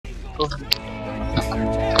What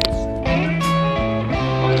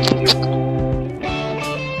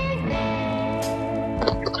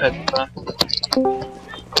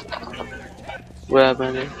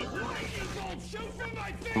happened?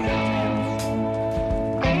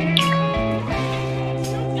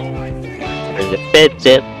 Where's the feds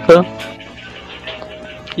at, huh?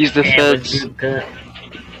 He's the feds.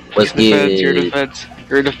 What's You're the good? feds.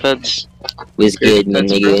 You're the feds. What's You're good, the my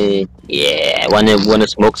feds, nigga? Yeah, wanna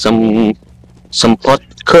smoke some pot,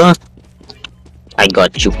 cuh? I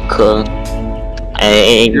got you, cuh.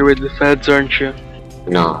 You're with the feds, aren't you?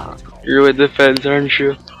 Nah. You're with the feds, aren't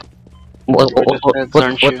you? You're with the feds,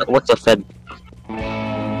 aren't you? What's a fed?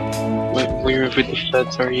 When you're with the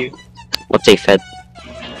feds, are you? What's a fed?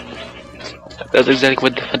 That's exactly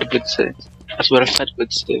what the fed would say. That's what a fed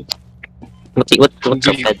would say. What's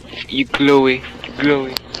a fed? You glowy.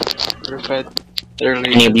 You're a fed.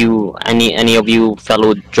 Any of you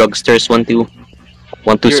fellow drugsters want to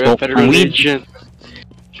You're smoke a federal some weed? agent.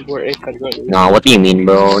 You are a federal agent. Nah, what do you mean,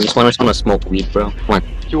 bro? Just wanna smoke weed, bro. Come on.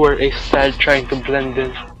 You are a fed trying to blend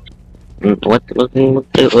in. What do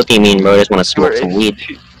you mean, bro? Just wanna smoke some weed.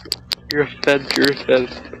 You're a fed. You're a fed.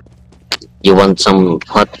 You want some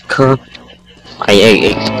vodka?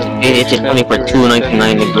 It's only for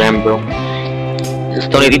 $2.99 a gram, bro. It's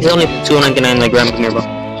only for $2.99 a gram, here, bro.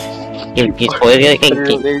 If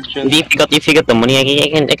you got the money, I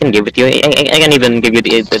can give it to you. I can even give you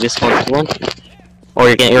the discount if you want. Or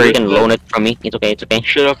you can loan it from me. It's okay.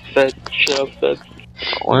 Shut up, fed.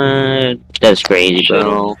 What? That's crazy,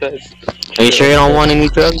 bro. Fed. Are you sure you don't want any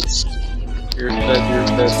drugs? You're a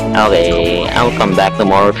fed. Okay, I'll come back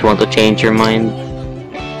tomorrow if you want to change your mind.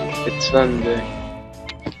 It's Sunday.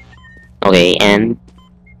 Okay, and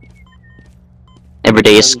every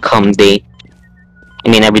day is cum day. I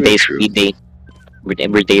mean, every day is weed day.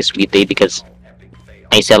 Every day is weed day because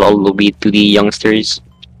I sell all the weed to the youngsters.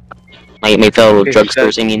 My fellow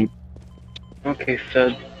drugsters, I mean. Okay,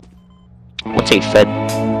 fed. What's a fed?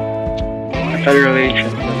 Federal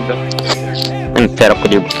agent. I'm fed up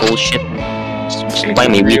with your bullshit. Just buy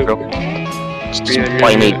me weed, bro. Just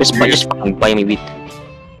fucking buy me weed.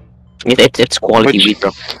 It's quality weed,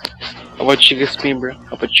 bro. How about you give me, bro?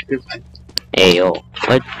 Hey, yo.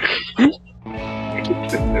 What?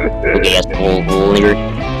 Okay, that's whole nigger.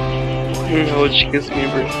 How about you give me,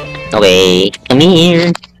 bro? Okay, come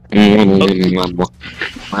here.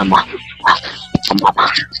 Mama.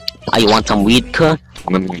 You want some weed, cuh?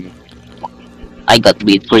 I got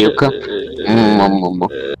weed for you, cuh.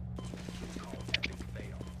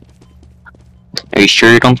 Are you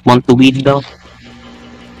sure you don't want the weed, though?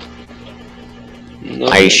 No.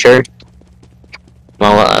 Are you sure?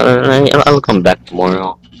 Well, I'll come back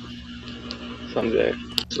tomorrow. Someday.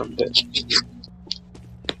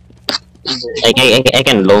 I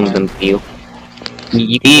can loan them to you.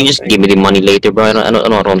 You just give me the money later, bro. I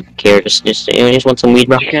don't care. Just want some weed,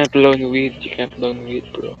 bro. You can't loan weed,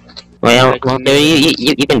 bro. Well, you can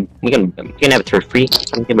have it for free.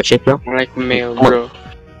 Don't give a shit, bro. Like mail, bro.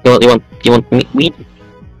 You want weed?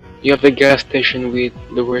 You have the gas station weed,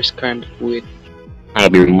 the worst kind of weed. I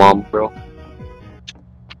have your mom, bro.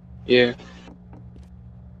 Yeah.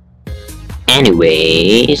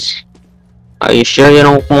 Anyways, are you sure you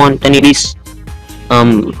don't want any of these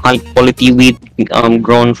high quality weed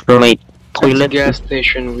grown from my toilet? Gas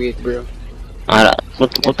station weed, bro.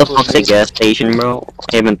 What the fuck's a gas station, bro?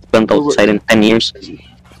 I haven't been outside in 10 years.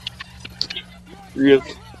 Real.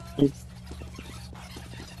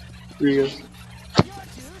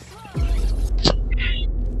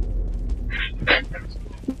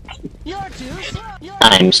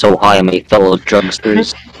 I'm so high, my fellow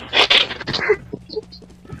drugsters.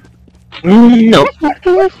 No.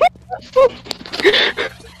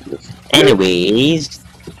 Anyways,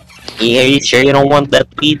 are you sure you don't want that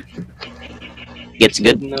weed? It's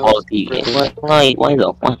good quality. Why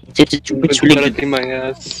though? Why? It's really good.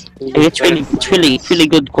 It's really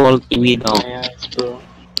good quality weed though. My ass, bro.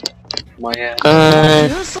 My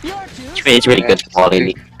ass. It's really good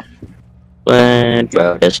quality. But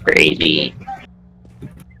bro, that's crazy.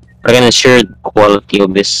 I can assure the quality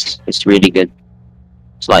of this is really good.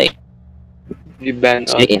 It's like We ban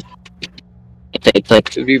us. it's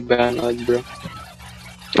like We ban us, bro.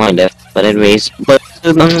 my left. But anyways, but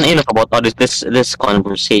enough about all this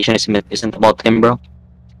conversation isn't about him, bro.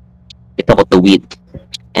 It's about the weed.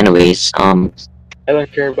 Anyways, I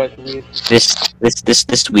don't care about weed.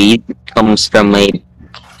 this weed comes from my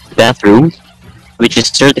bathroom, which is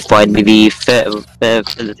certified by the from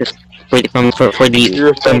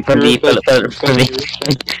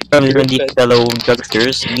the fellow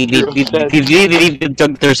drugsters, the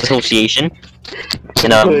Drugsters Association.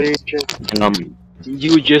 And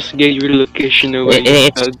You just gave your location away.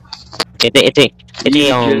 it, it's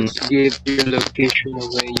You a just gave your location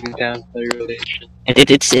away, you damn relation.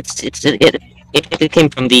 it came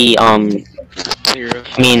from the You're a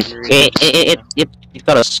I mean it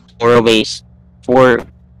got a score of a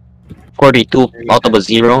 442 out of a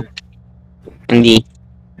 0 in the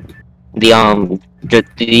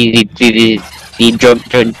drug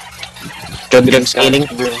scaling.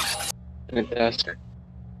 Fantastic.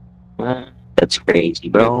 That's crazy,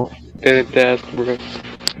 bro. Fantastic, bro.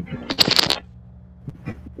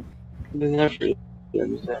 Never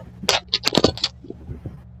understand.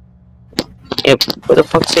 Yeah, what the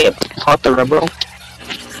fuck say Totara, bro?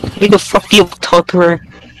 Who the fuck you Totara?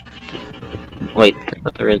 Wait,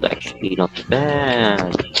 Totara is actually not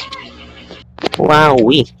bad.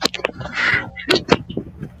 Wowee.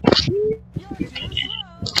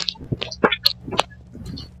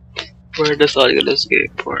 Where does all you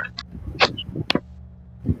escape for?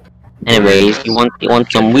 Anyways, you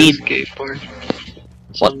want some weed? Skateboard.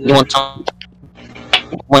 What you want some?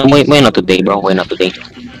 Why not today, bro? Why not today?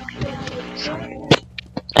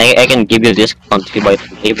 I can give you a discount if you buy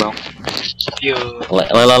today, bro. Yo.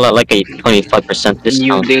 Like a 25% discount.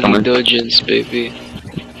 New daily Come on. indulgence, baby.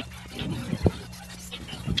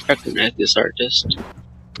 Recognize this artist.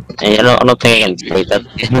 I don't think I can say that.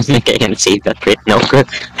 I don't think I can say that right now, bro.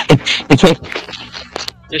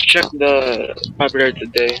 Just check the popular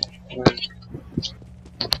today.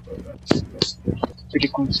 Pretty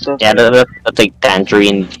cool stuff. Yeah, that's like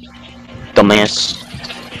tangerine, dumbass.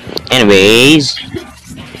 Anyways,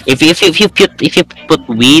 if you put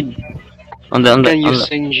weed on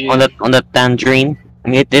the tangerine, I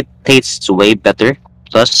mean it tastes way better.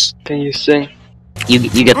 Plus, Can you sing?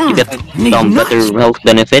 you get better health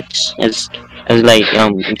benefits as like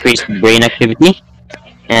increased brain activity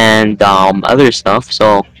and other stuff.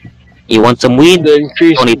 So you want some weed? The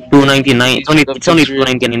increase. Only $2.99. It's only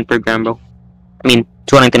 $2.99 per gram, bro. I mean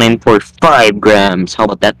 $2.99 for 5 grams. How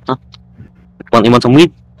about that? Huh? You want some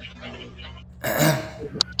weed?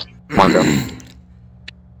 Come on, bro.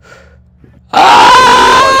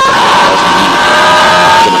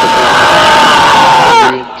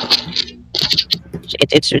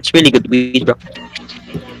 It's really good weed, bro.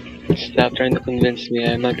 Stop trying to convince me.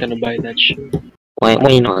 I'm not gonna buy that shit. Why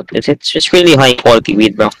not? It's just really high quality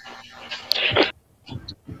weed, bro.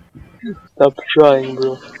 Stop trying,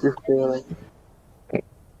 bro. You're failing.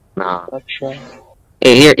 Nah. Stop trying.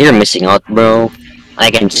 Hey, you're missing out, bro. I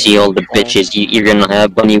can see all the bitches you're gonna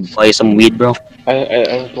have when you buy some weed, bro. I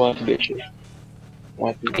don't want bitches.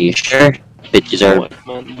 Are you sure? Bitches are.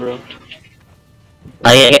 Man, bro.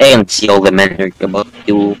 I can see all the men are about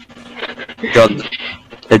to drug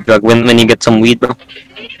when you get some weed, bro.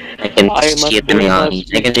 I can see it in my eyes.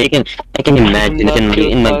 I can imagine it in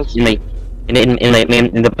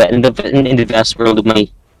the vast world of my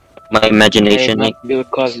imagination. Like Bill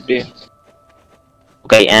Cosby.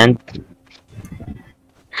 Okay, and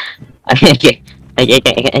I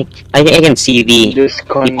can see the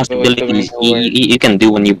possibilities you can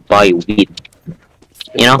do when you buy weed.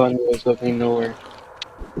 You know? Was going nowhere.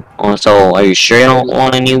 Oh, so are you sure you don't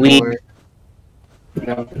want any weed?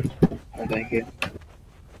 No, I like it.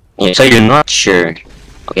 Yeah, so you're not sure.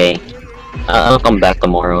 Okay. I'll come back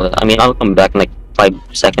tomorrow. I mean, I'll come back in like 5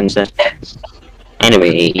 seconds then.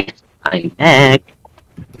 Anyway, I'm back.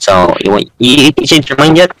 So, you changed your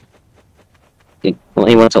mind yet? You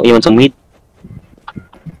want some weed?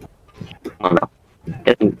 Come on, bro.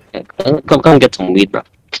 Come get some weed, bro.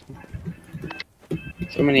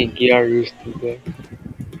 So many gyarus today.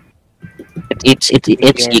 It's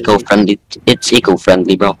eco-friendly. It's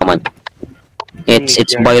eco-friendly, bro. Come on. It's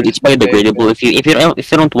biodegradable. If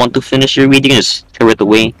you don't want to finish your weed, you can just throw it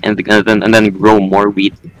away and then grow more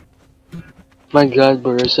weed. My God,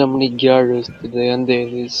 bro, there's so many gyarus today on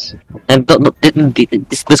dailies. And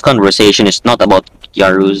this conversation is not about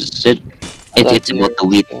Yarus. It's about the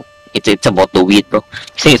weed. It's about the weed, bro.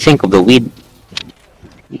 Think of the weed.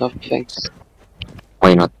 No thanks.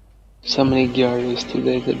 Why not? So many gyarus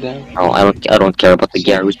today to them. Oh, I don't care about the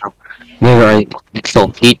Yarus, bro. Where are you? So,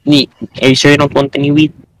 are you sure you don't want any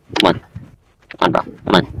weed? Come on, bro.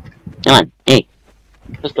 Come on. Hey,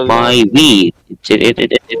 buy weed. It's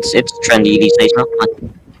trendy these days, bro. Come on.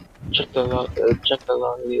 Check the log.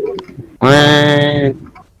 What?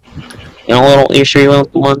 You sure you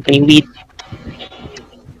don't want any weed?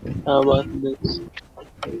 How about this?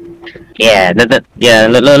 Yeah, look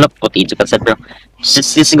what Izuka said, bro.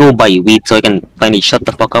 Just go buy weed so I can finally shut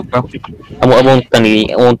the fuck up, bro. I won't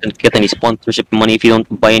get any sponsorship money if you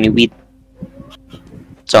don't buy any weed.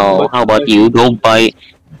 So, how about you? Go buy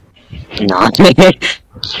No.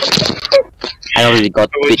 I already got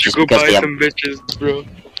I want you bitches to go because buy they have. some bitches, bro.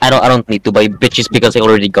 I don't need to buy bitches because I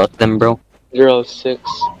already got them, bro. 06.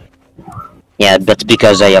 Yeah, that's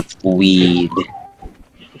because I have weed.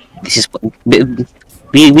 This is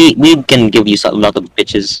we can give you a lot of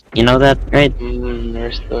bitches. You know that, right?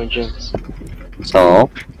 Nurse Dojins. So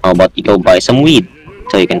how about you go buy some weed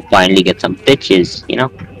so you can finally get some bitches? You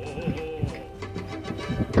know?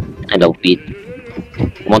 I love weed.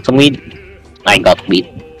 You want some weed? I got weed.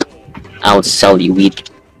 I'll sell you weed.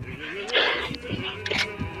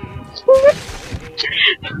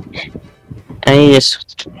 I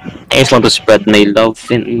just I just want to spread my love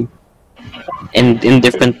in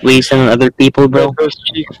different ways than other people, bro. Those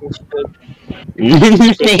cheeks instead.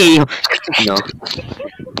 No,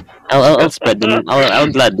 I'll spread them.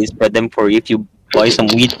 I'll gladly spread them for you if you buy some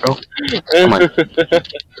weed, bro. Come on,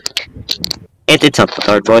 it's not that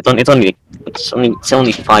hard, bro. It's only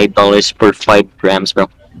 $5 per 5 grams, bro,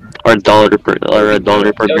 or a dollar per gram. Come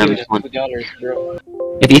on. $2, bro.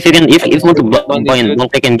 If you can if you want to buy in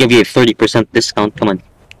bulk, I can give you a 30% discount. Come on.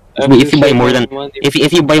 If you buy more than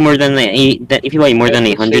if you buy more than if you buy more than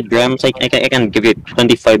 100 grams, I can give you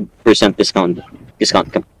 25% discount.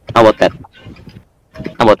 Come. How about that?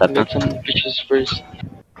 How about that? Huh? Get some bitches first.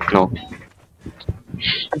 No.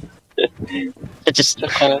 It's just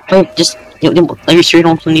Saka. bro, just are you sure you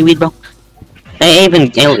don't want any weed, bro?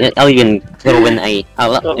 I'll even throw in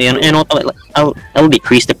I'll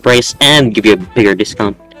decrease the price and give you a bigger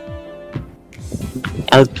discount.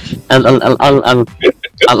 I'll I'll I'll I'll I'll, I'll,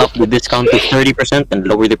 I'll up the discount to 30% and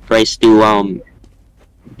lower the price to uh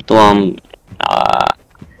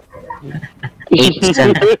 80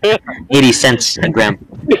 cents 80 cents a gram.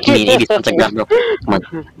 I mean 80 cents a gram, bro. Come on.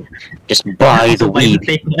 Just buy the weed.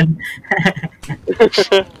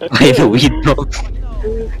 Buy the weed, bro.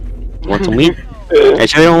 Want some weed? I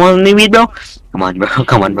sure you don't want any weed, bro? Come on, bro.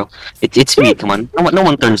 Come on, bro. It's weed. Come on. No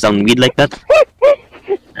one turns down weed like that.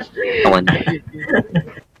 Come on.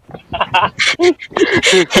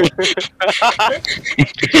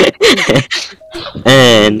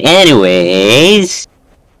 And anyways,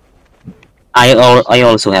 I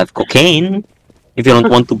also have cocaine. If you don't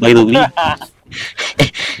want to buy the weed,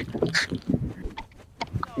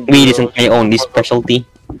 weed isn't my only specialty.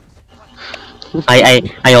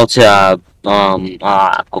 I also have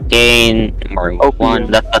cocaine, marijuana.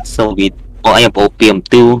 That's still weed. Oh, I have opium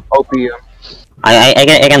too. Opium. I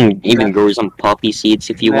can even grow some poppy seeds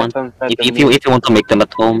if you want. If you want to make them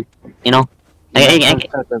at home, you know.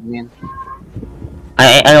 Methamphetamine.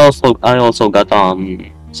 I also got what's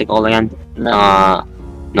it called again? No,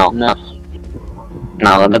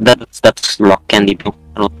 that's rock candy, bro.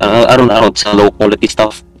 I don't sell low quality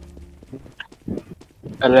stuff.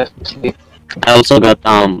 LSD. I also got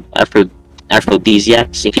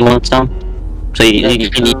aphrodisiacs if you want some. So you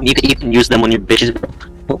can use them on your bitches, bro.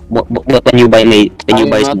 When you buy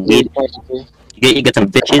some weed, you get some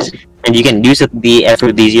bitches, and you can use the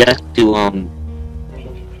aphrodisiac to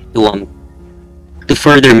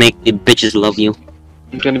further make the bitches love you.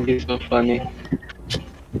 It's gonna be so funny.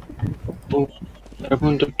 Oh, I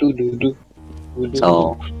want to do.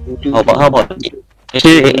 So how about you?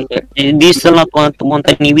 Do you still not want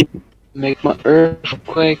any weed? Make my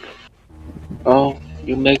earthquake. Oh,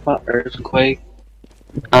 you make my earthquake.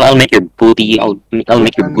 I'll make your booty. I'll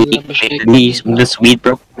make your booty. This weed,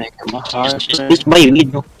 bro. Make my heart. Just buy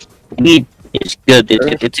weed, bro. Weed is good.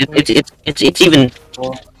 It's even.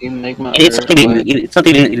 Oh, you make my It's not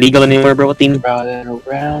even illegal anymore, bro.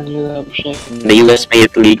 Around you up shaking. The US made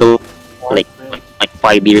it legal like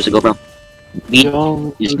 5 years ago, bro. Weed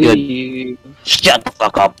is good. Shut the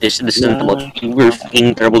fuck up. This isn't about your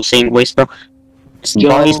fucking terrible saying waste, bro. Just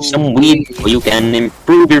buy some weed so you can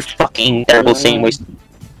improve your fucking terrible saying waste.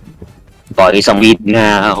 Buy some weed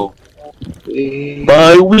now.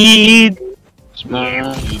 Buy weed.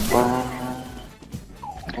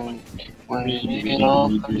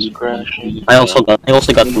 I also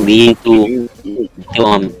got lean to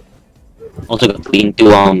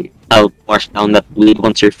help wash down that weed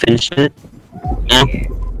once you're finished with it. Yeah.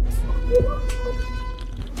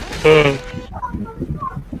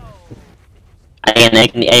 I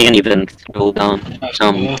can even throw down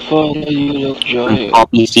some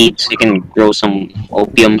poppy seeds. You can grow some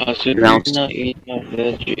opium rounds.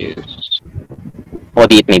 What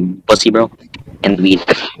do you eat, me pussy, bro? And weed.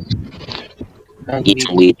 Eat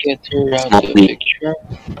some weed. Smoke weed.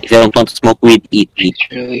 If you don't want to smoke weed, eat weed.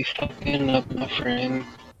 She's really fucking up, my friend.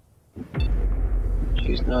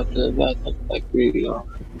 She's not the bad like we are.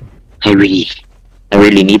 I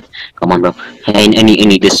really need. Come on, bro. I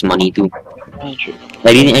need this money too. I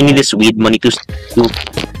need this weed money to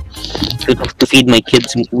to feed my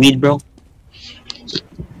kids weed, bro.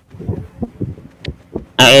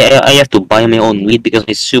 I have to buy my own weed because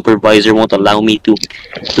my supervisor won't allow me to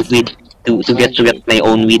feed to get my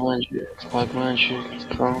own weed.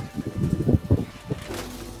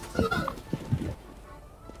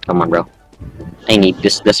 Come on, bro. I need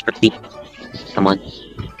this desperately. Come on.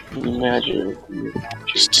 Magic.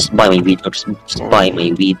 Just buy my weed, bro. Just buy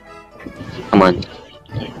my weed. Come on.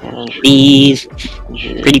 Please.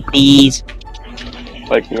 Pretty please.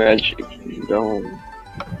 Like magic. Don't.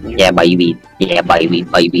 Yeah, buy weed. Yeah, buy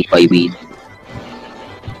weed, buy weed, buy weed.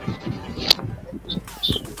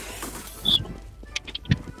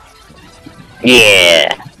 Yeah.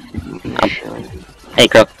 Hey,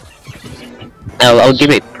 Croc. I'll give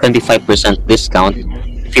it 25% discount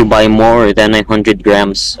if you buy more than 100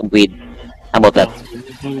 grams of weed. How about that?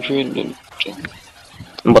 100.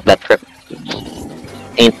 How about that, Croc?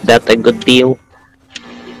 Ain't that a good deal?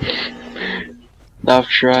 Stop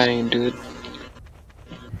trying, dude.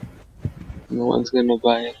 No one's gonna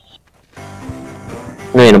buy it.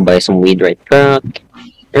 We're gonna buy some weed, right, Croc?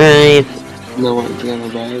 Right. No one's gonna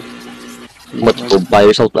buy it. How about you go buy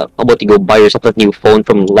yourself? How about you go buy yourself a new phone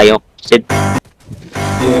from Leo? Sid?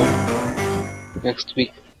 Yeah. Next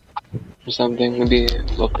week. Or something. Maybe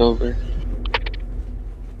October.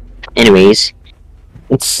 Anyways,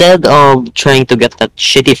 instead of trying to get that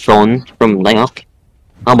shitty phone from Lyok,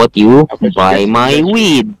 how about you buy my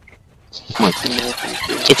weed? Come on.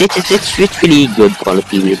 It's really good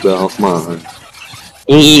quality weed, bro. Come on.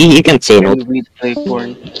 You can't say no. Weed play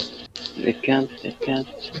porn. It can't.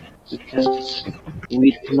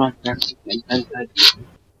 Weed cannot practice invented.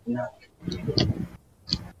 No.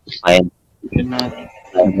 I You cannot.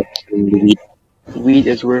 weed. Weed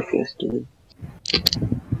is worthless, dude.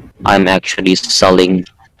 I'm actually selling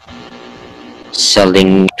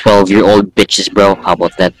 12-year-old bitches, bro. How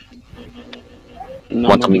about that? No,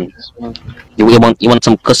 Want no, some? this one. You want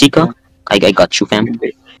some kusika? I got you, fam.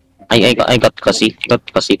 I got kusi. I got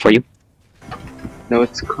kusi for you. No,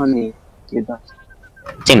 it's Connie.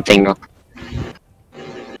 Same thing, bro.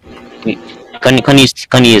 Wait,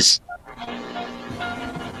 Connie is.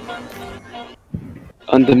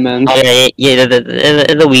 On demand. Oh yeah.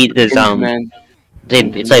 The weed is Demand.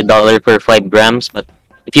 it's $1 per 5 grams, but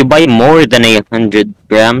if you buy more than 100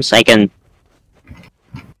 grams, I can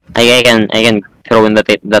throw in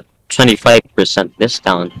that 25%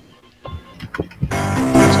 discount.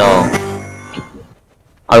 So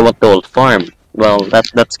I want the whole farm. Well,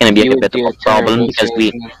 that's gonna be a bit of a problem because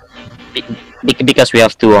we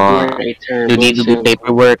have to need to do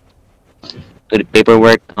paperwork.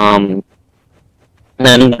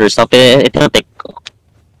 And other stuff. It's gonna take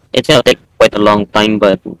quite a long time,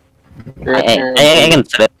 but I can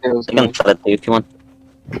sell it. I can sell it if you want.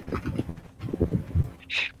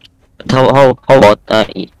 But how about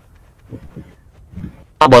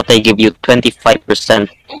how about I give you 25%?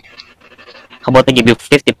 How about I give you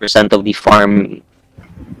 50% of the farm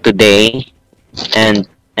today, and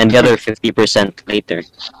the other 50% later?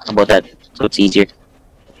 How about that? So it's easier.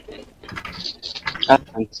 That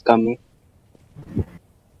one's coming.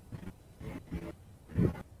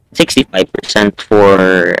 65%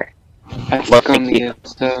 for That's coming.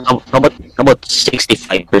 how about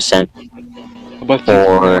 65% About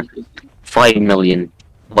for 5 million?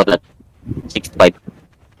 How about that? 65.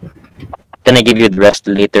 Then I give you the rest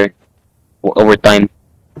later over time.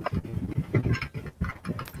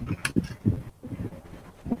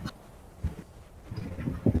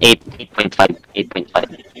 Eight point five.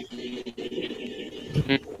 8.5.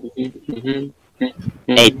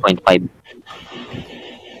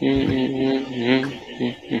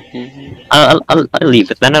 I'll leave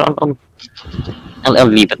it then. I'll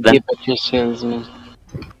leave it then. Be a better salesman.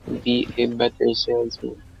 Be a better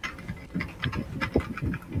salesman.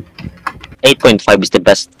 8.5 is the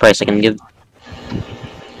best price I can give.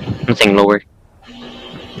 Nothing lower.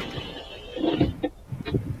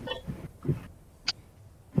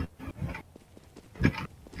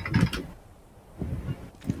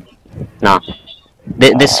 Nah.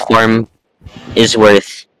 This farm is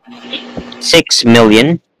worth 6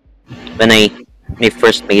 million when I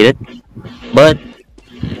first made it. But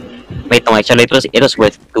wait, no, actually it was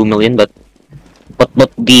worth 2 million, but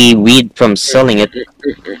the weed from selling it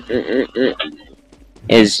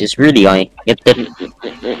is really high. It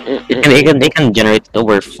can generate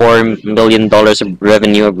over $4 million of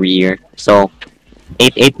revenue every year. So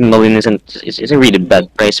 8 million is a really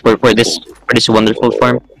bad price for this wonderful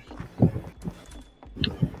farm.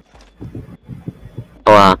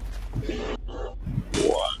 So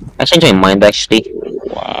I changed my mind actually.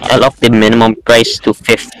 I'll up the minimum price to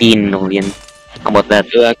 15 million. How about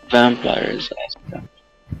that? You like vampires?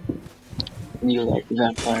 You like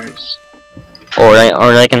vampires? Or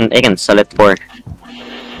I can sell it for.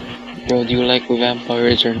 Bro, do you like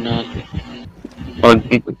vampires or not? Well,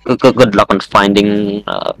 good luck on finding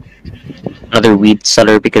another weed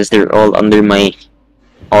seller because they're all under my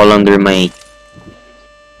my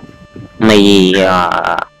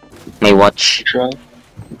my watch. Sure.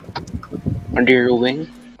 Under your wing?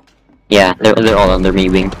 Yeah, they're all under my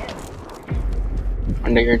wing.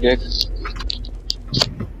 Under your dick?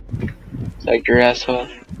 Like your asshole?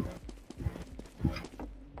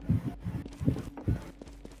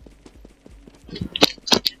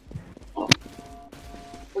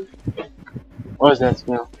 What is that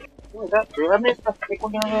smell?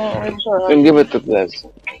 Then give it to this.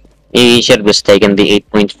 He should have just taken the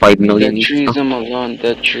 8.5 million That each. trees them alone,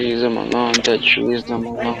 that trees them alone, that trees them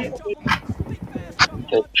alone,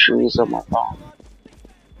 that trees them alone.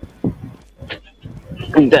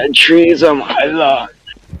 That trees them alone.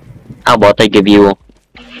 How about I give you?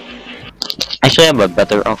 Actually, I have a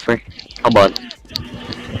better offer. How about?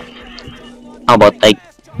 How about I?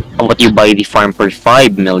 How about you buy the farm for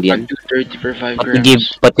 5 million? 230 for 5 But grams.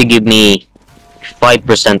 you give me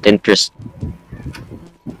 5% interest.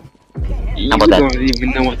 You about that? don't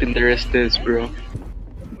even know what interest is, bro.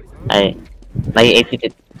 I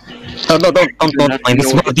it. No, don't mind the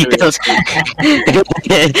small details.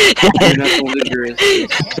 You're not only interest.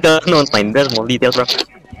 Don't mind the small details, bro.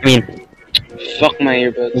 I mean, Fuck my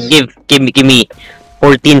earbuds. give me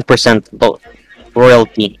 14%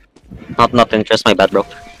 royalty. Not interest, my bad, bro.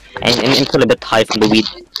 I'm still a bit high from the weed.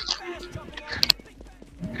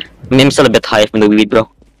 I'm still a bit high from the weed, bro.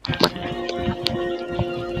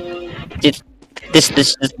 This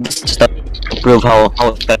just to prove how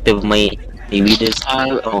effective my weed is.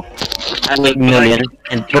 Oh, I 8 will million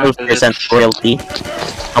and 12% royalty.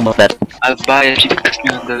 How about that? I'll buy it if you kiss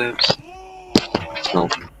me on the lips. No.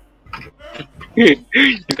 You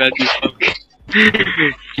got your fucking.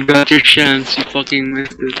 You got your chance, you fucking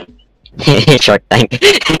missed it. Short time.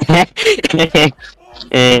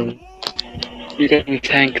 And You're getting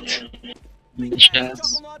tanked. Bitch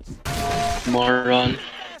ass. Moron.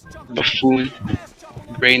 Buffoon.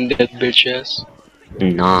 Brain dead bitch ass.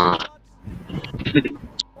 nah.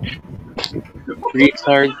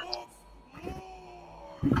 Retard.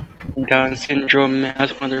 Down syndrome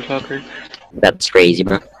ass motherfucker. That's crazy,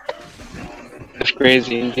 bro. That's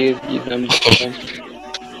crazy indeed, you dumb fucker.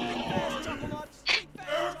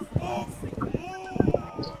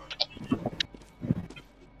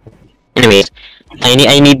 Anyways,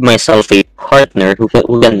 I need myself a partner who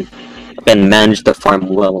can manage the farm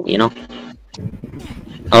well, you know?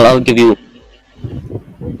 I'll give you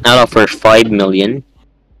I'll offer 5 million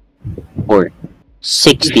or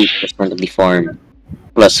 60% of the farm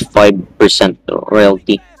plus 5%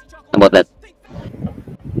 royalty. How about that?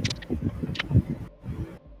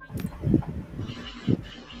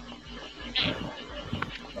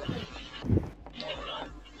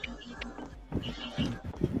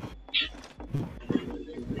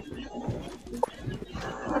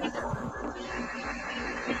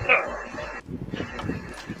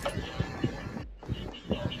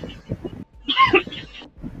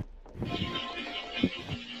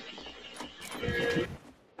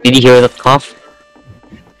 Did you hear that cough?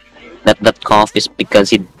 That cough is because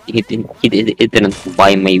he didn't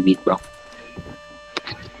buy my weed, bro.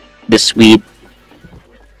 This weed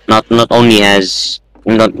not only has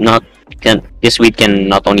not can this weed can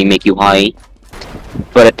not only make you high,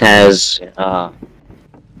 but it has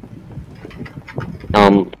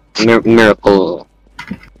miracle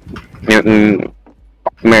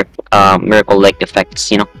miracle like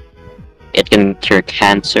effects. You know, it can cure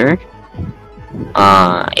cancer,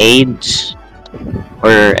 AIDS,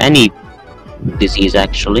 or any disease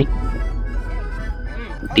actually.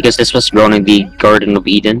 Because this was grown in the Garden of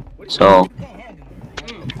Eden, so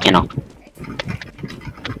you know.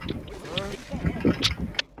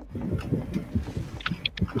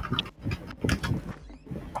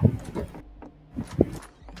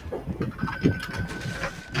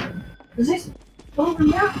 Is this over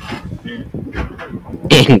now?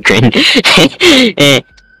 Grin.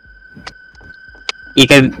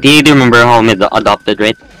 Do you remember how I adopted,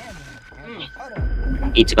 right?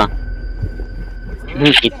 Itsuka.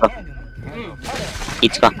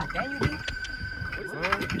 Itsuka.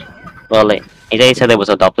 Well, like, I said I was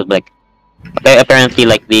adopted, but like, apparently,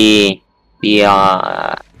 like the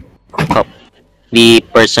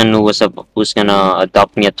person who's gonna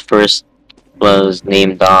adopt me at first was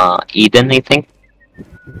named Eden, I think.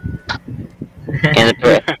 And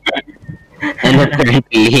and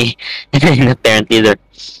apparently, and apparently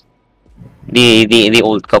The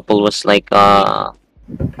old couple was like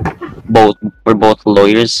both were both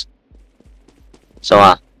lawyers.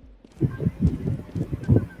 So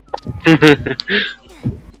could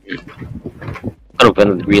have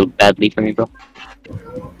went real badly for me, bro.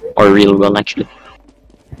 Or real well actually.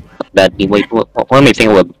 Not badly. Wait, what am I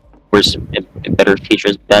thinking about? Worse, a better future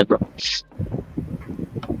is bad, bro.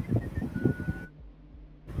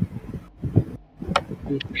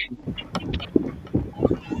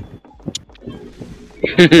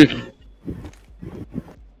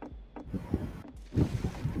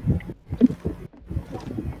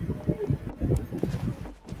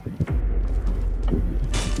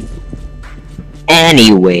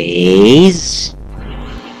 Anyways,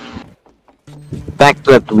 back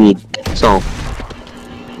to that tweet. So,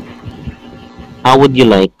 how would you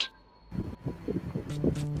like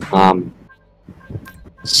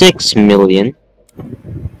 6 million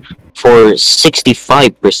for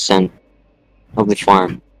 65% of the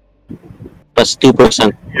farm plus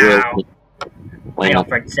 2% royalty? Why I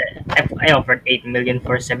not? offered 8 million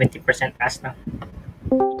for 70% Asna.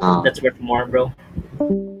 That's worth more, bro.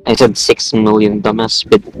 I said 6 million, dumbass,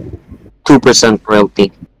 with 2%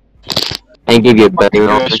 royalty. I give you a better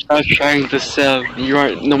Bro, offer. stop trying to sell. You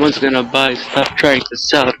aren't. No one's gonna buy. Stop trying to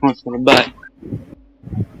sell. No one's gonna buy.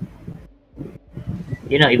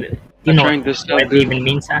 You know Stop trying to sell, what it dude. even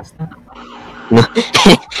means, Asna? No,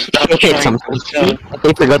 Stop trying to sell.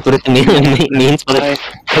 I forgot what it means, but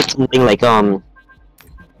it's something like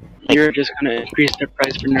You're just gonna increase the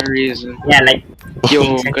price for no reason. Yeah, like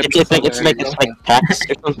Yo, it's like tax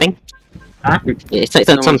or something. Huh? It's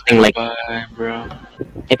something like buy, bro.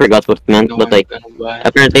 I forgot what it meant, No but one's like gonna buy.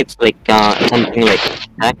 apparently it's like something like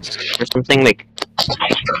tax or something like,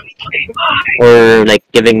 or like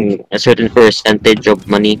giving a certain percentage of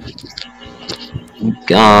money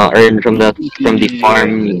earned from the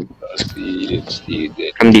farm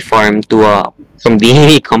to from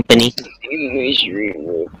the company.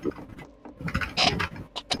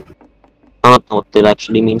 I don't know what it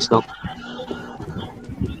actually means though.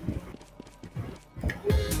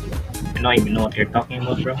 I don't even know what you're talking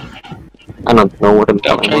about, bro. I don't know what I'm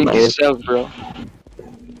Stop talking trying about to either. sell, bro.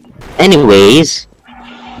 Anyways,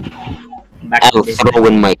 Back I'll to this. throw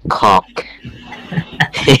in my cock.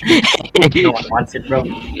 No one wants it, bro.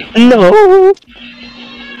 No.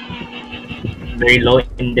 Very low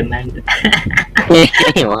in demand.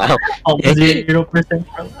 Wow. Almost 0%,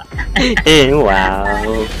 bro.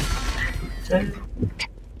 Wow.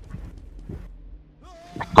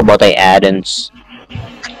 How about I add in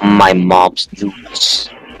my mom's juice?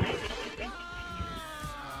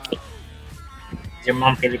 Is your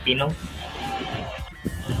mom Filipino?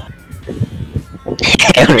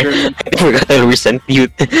 I forgot I resent you.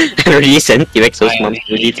 I resent you Exo's mom's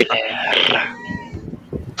juice.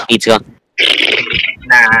 Ichika,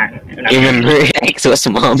 Nah. you remember Exo's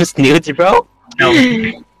mom's nudes, bro? No.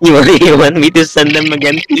 You want me to send them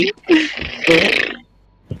again to you?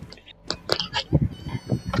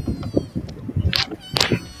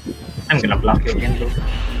 I'm gonna block you again, bro.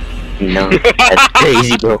 No, that's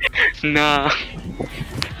crazy, bro. Nah.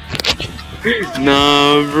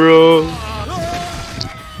 Nah, bro.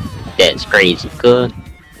 That's crazy, good.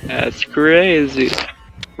 That's crazy.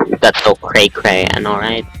 That's so cray, I know,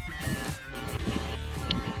 right?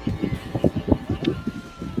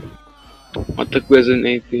 What the quiz in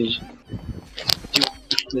AP? You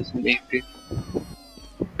quiz in AP?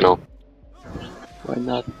 No. Why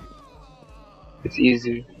not? It's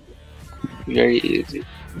easy. Very easy.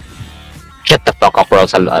 Shut the fuck up, or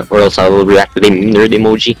else I will react to the nerd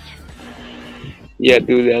emoji. Yeah,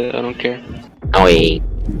 do that. I don't care. Oh wait.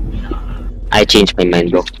 I changed my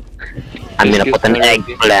mind, bro. I'm gonna put an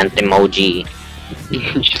eggplant emoji.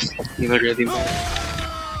 Just fucking already, man.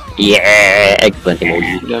 Yeah, eggplant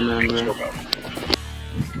emoji. Yeah, man, bro.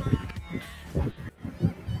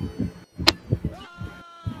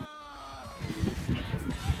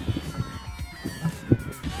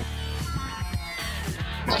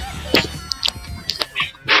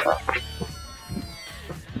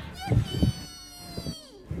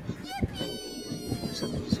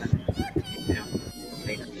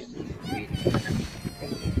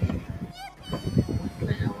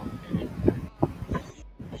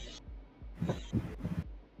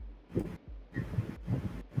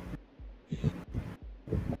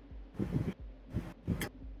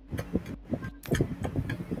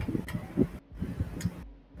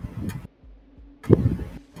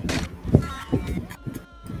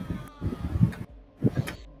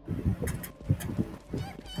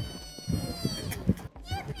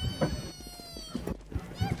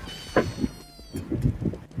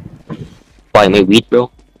 Buy my wheat,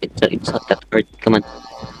 bro. It's not that hard. Come on.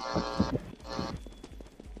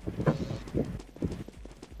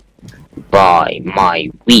 Buy my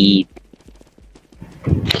weed.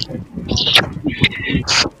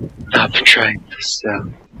 Stop trying this out.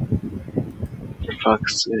 For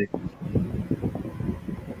fuck's sake.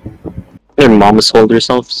 Their mom sold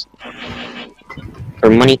herself for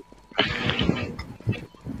money.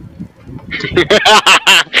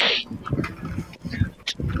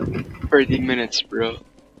 30 minutes, bro.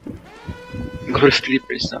 Go to sleep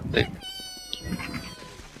or something.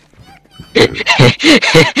 Go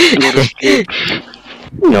to sleep.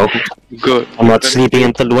 No, Go. I'm not sleeping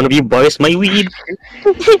until one of you buys my weed.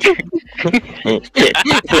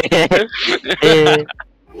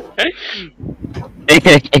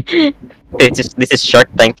 This is Shark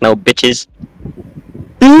Tank now, bitches.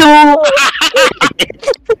 No.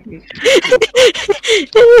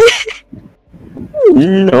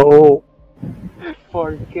 No.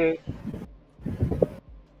 4K.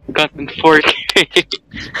 Got in 4K.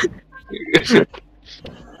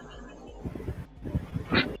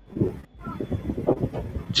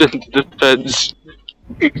 Send to the feds.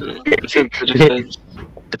 Send to the feds.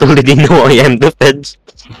 But already know I am the feds.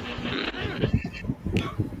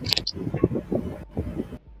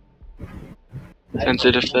 Send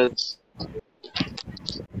to the feds.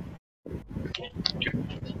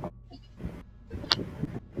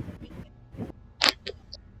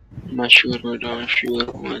 I'm not sure what I'm sure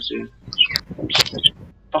what was it.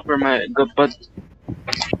 Fuck where my good bud.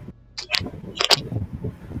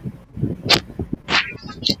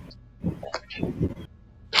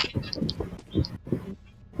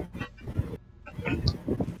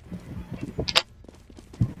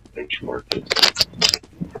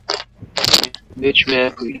 Bitch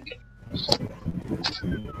man, please.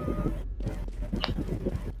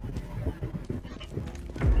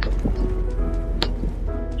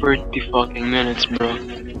 For 30 fucking minutes, bro.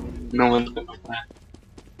 No one's gonna laugh.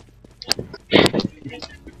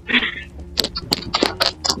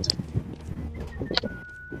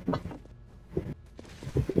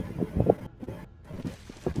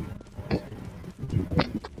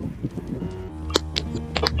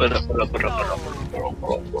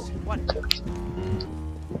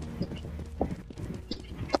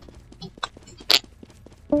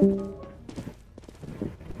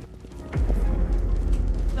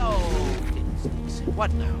 What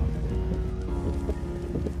now?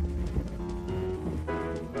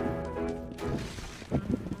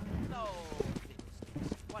 No,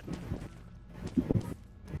 what now?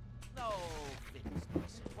 No,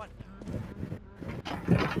 what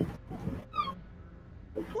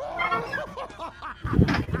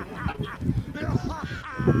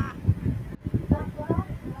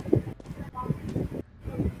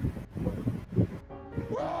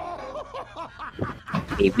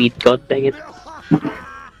Hey, weed, god dang it.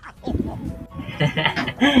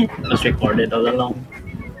 It was recorded all along.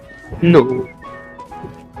 No.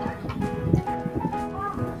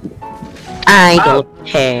 I don't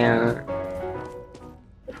care.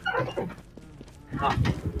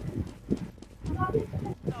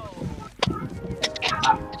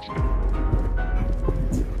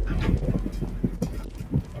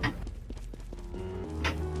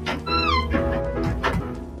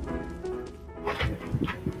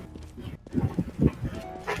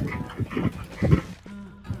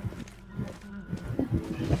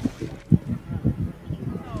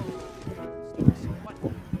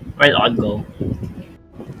 Where'd Odd go?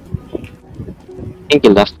 I think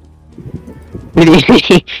he left.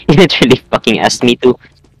 He literally fucking asked me to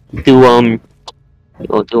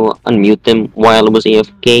unmute him while I was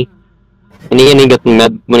AFK. And he got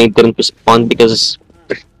mad when I didn't respond because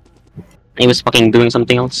I was fucking doing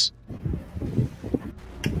something else.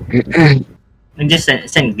 And just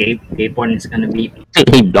send Gabe. Gabe porn is gonna be.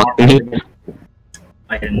 He blocked me.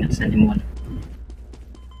 I didn't send him one.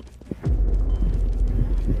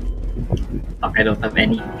 Fuck, I don't have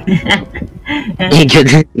any.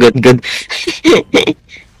 Good.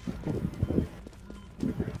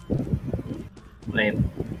 Wait,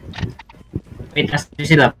 nasa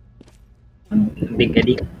sila? Big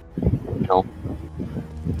Eddie? No.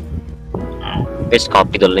 Oh. Just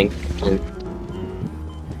copy the link.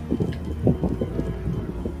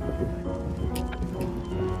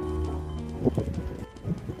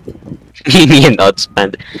 Me and Odd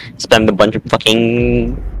spammed a bunch of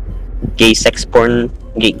fucking gay sex porn.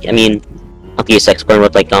 Not gay sex porn,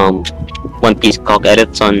 but like One Piece cock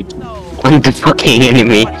edits on the fucking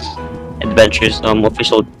anime adventures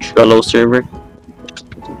official Trello server.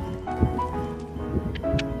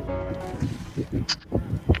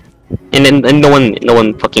 And no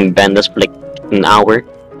one fucking banned us for like an hour.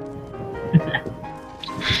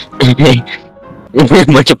 A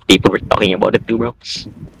bunch of people were talking about it too, bro.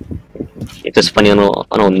 It's just funny, no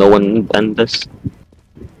one banned this.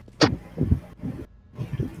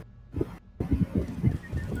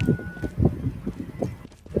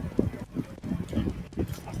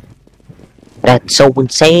 That's so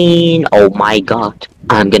insane! Oh my god.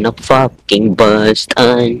 I'm gonna fucking bust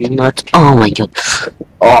a nut. Oh my god.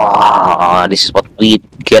 Oh, this is what weed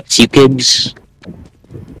gets you kids.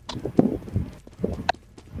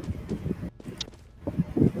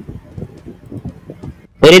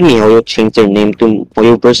 Why did Mihoyo change their name to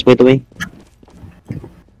Hoyoverse, by the way?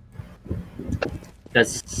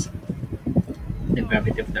 That's the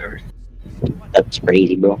gravity of the Earth. That's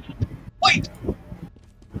crazy, bro.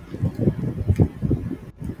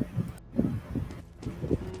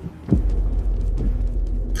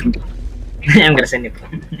 I'm gonna send him.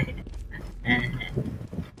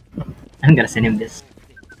 I'm gonna send him this.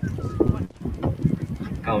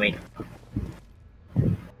 Oh wait.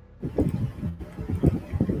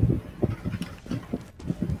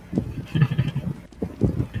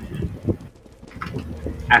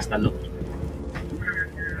 Hasta luego.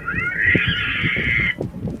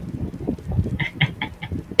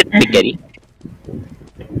 Spaghetti.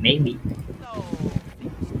 Maybe. No.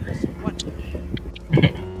 What?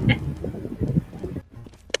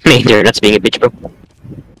 Major, that's being a bitch, bro.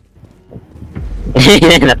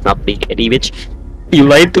 That's not spaghetti, bitch. You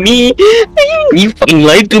lied to me! You fucking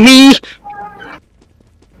lied to me!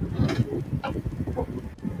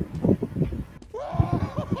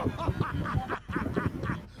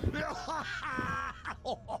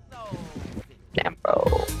 No. Damn,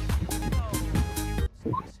 bro.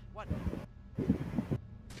 What?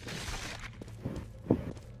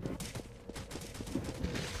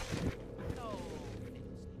 No.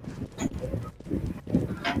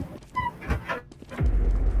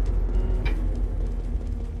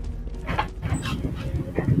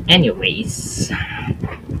 Anyways.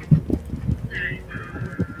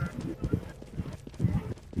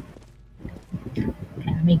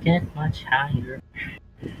 Can we get much higher?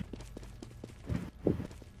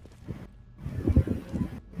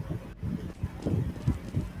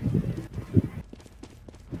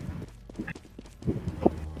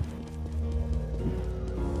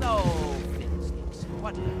 No. Fiddlesticks.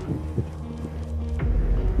 What? No.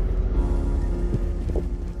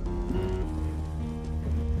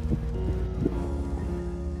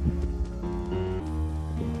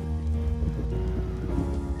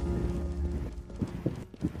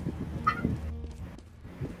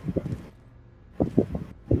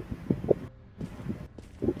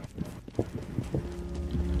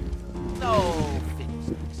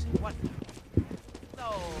 Fiddlesticks. What?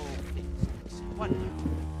 No. Fiddlesticks. What?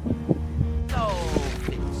 No.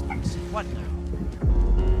 Fiddlesticks. What?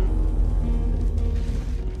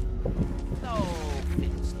 No.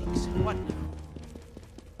 Fiddlesticks. What?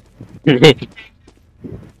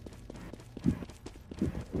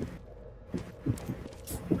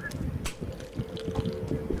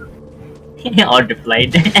 All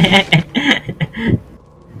replied.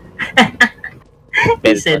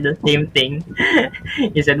 He said the same thing.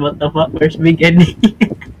 He said, "What the fuck? Where's Big Eddie?"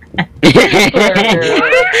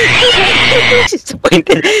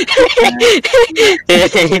 Disappointed.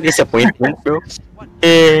 Disappointment, bro.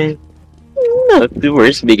 Not the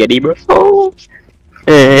worst spaghetti, bro. Oh.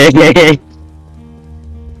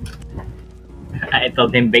 I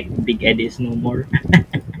told him Big Eddie is no more.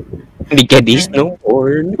 Spaghetti's no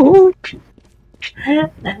or no.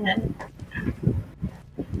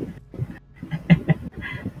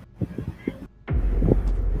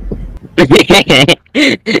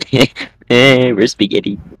 Where's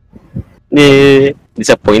spaghetti?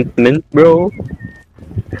 Disappointment, bro.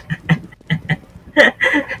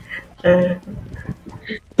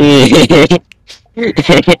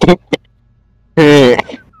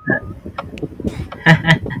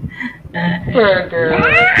 Burger.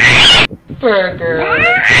 Burger.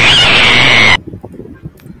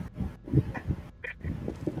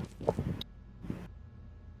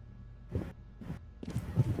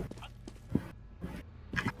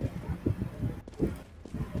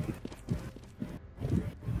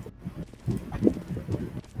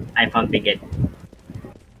 I found Big Eddie.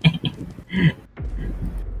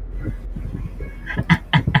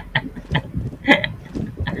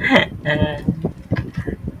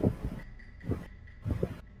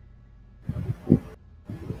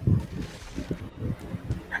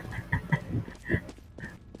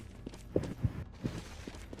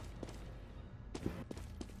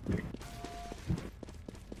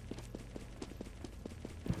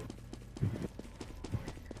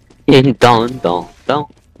 Don, don, don.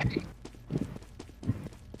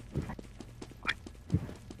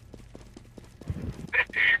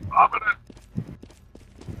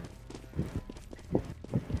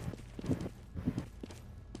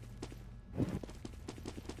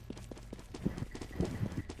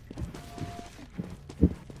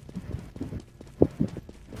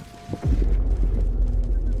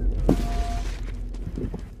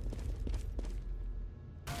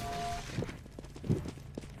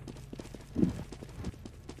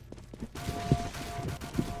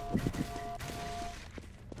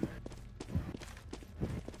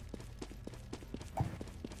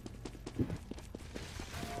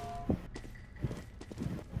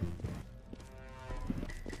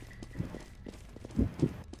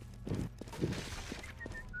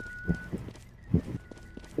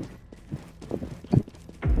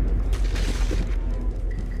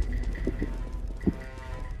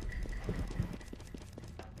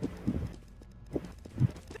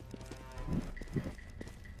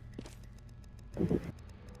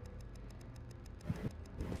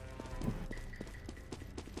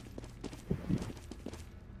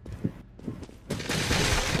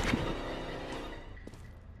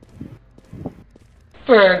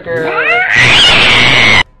 Burger.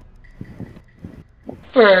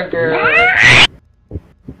 Burger.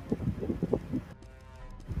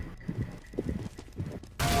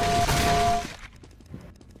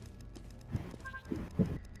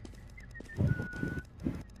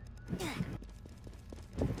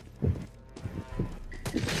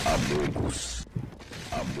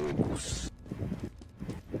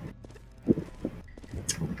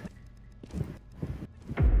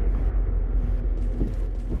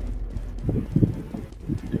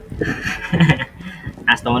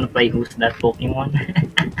 Asta wanna play Who's That Pokemon?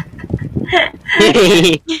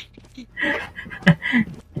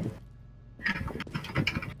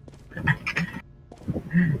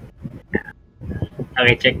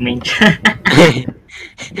 Okay, checkmate.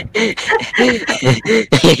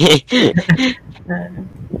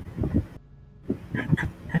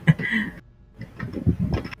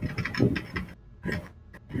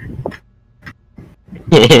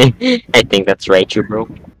 I think that's right, you bro.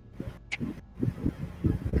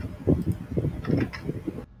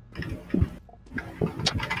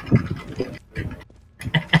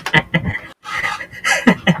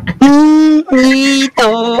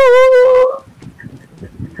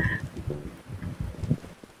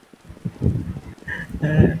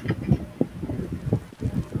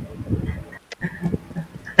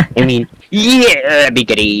 I mean, yeah,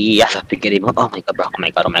 biggity, yes, biggity. Oh my god, bro. Oh my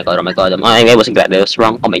god, oh my god, oh my god. I wasn't glad that was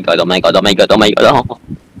wrong. Oh my god, oh my god, oh my god, oh my god.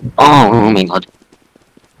 Oh my god.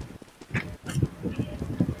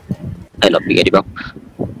 I love biggity, bro.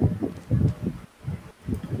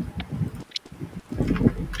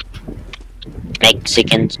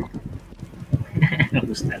 Mexicans.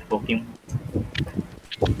 Who's That Pokemon?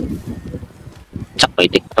 Chắc phải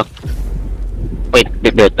TikTok. Wait,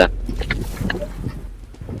 được được.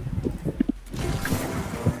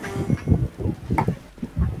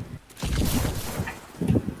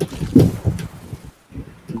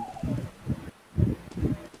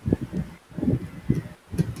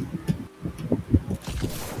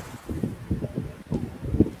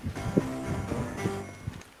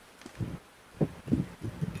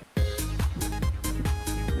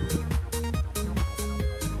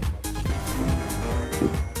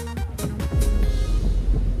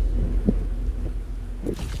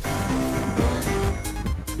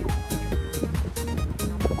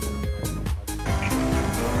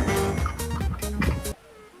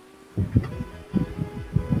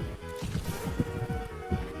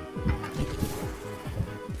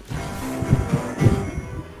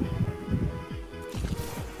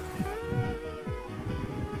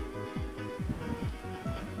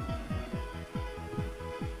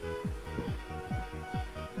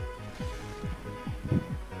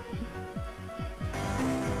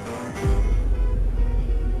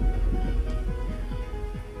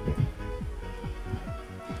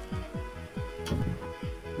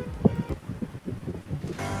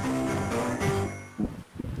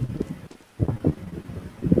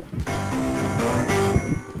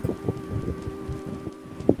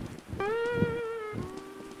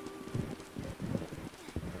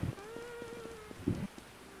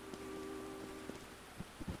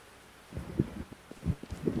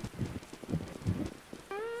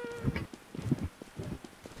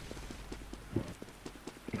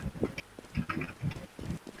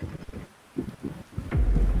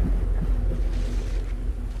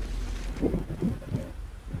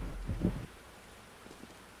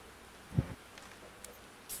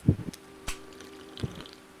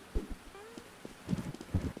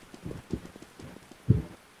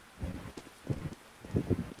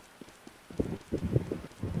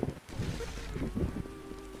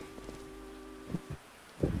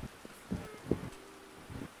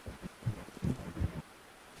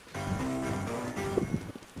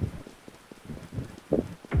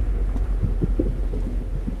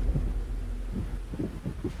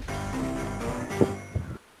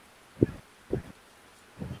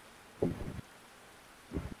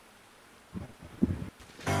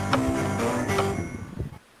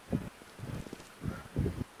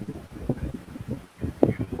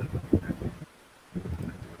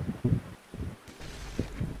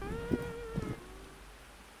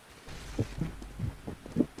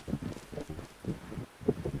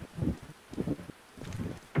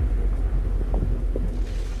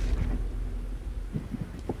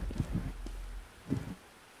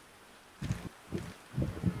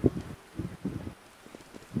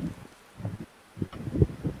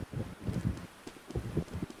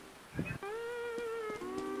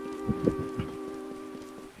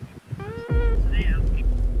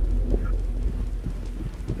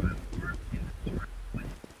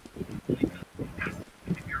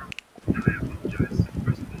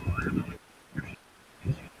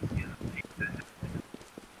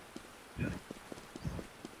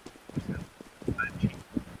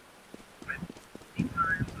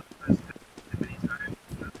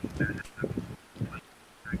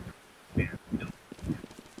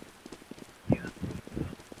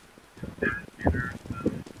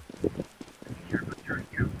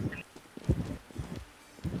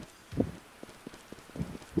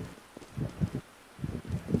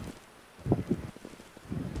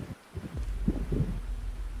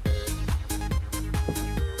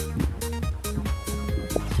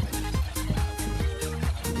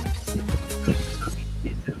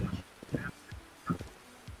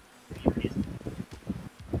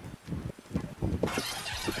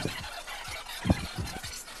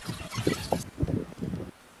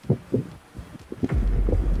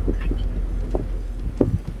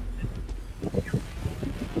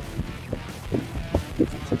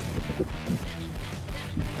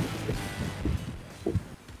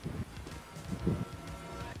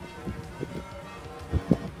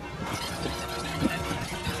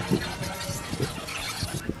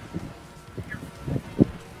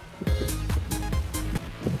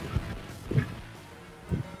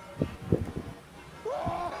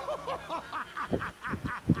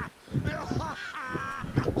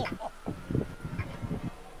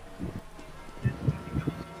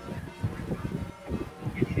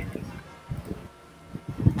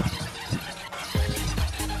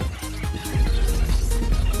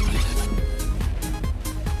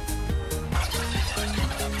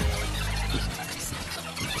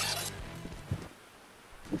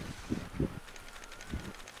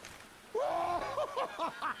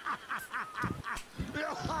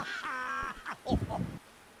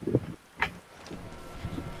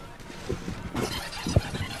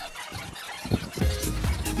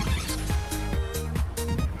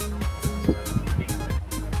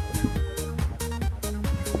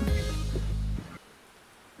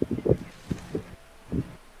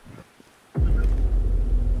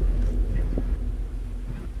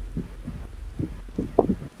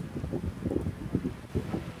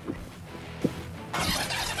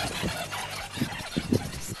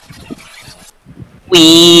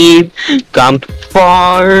 We've come too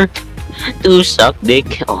far to suck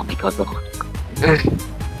dick. Oh my god, bro.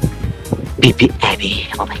 PP Abby.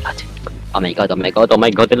 Oh my god. Oh my god, oh my god, oh my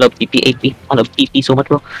god, I love PP AP. I love PP so much,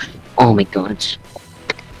 bro. Oh my god.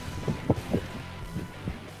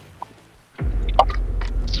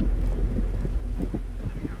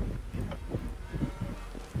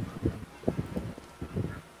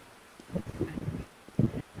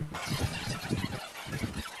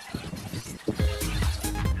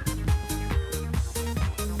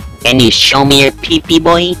 Can you show me your PP,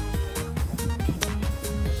 boy?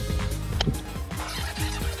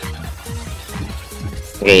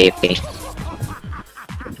 Okay, okay.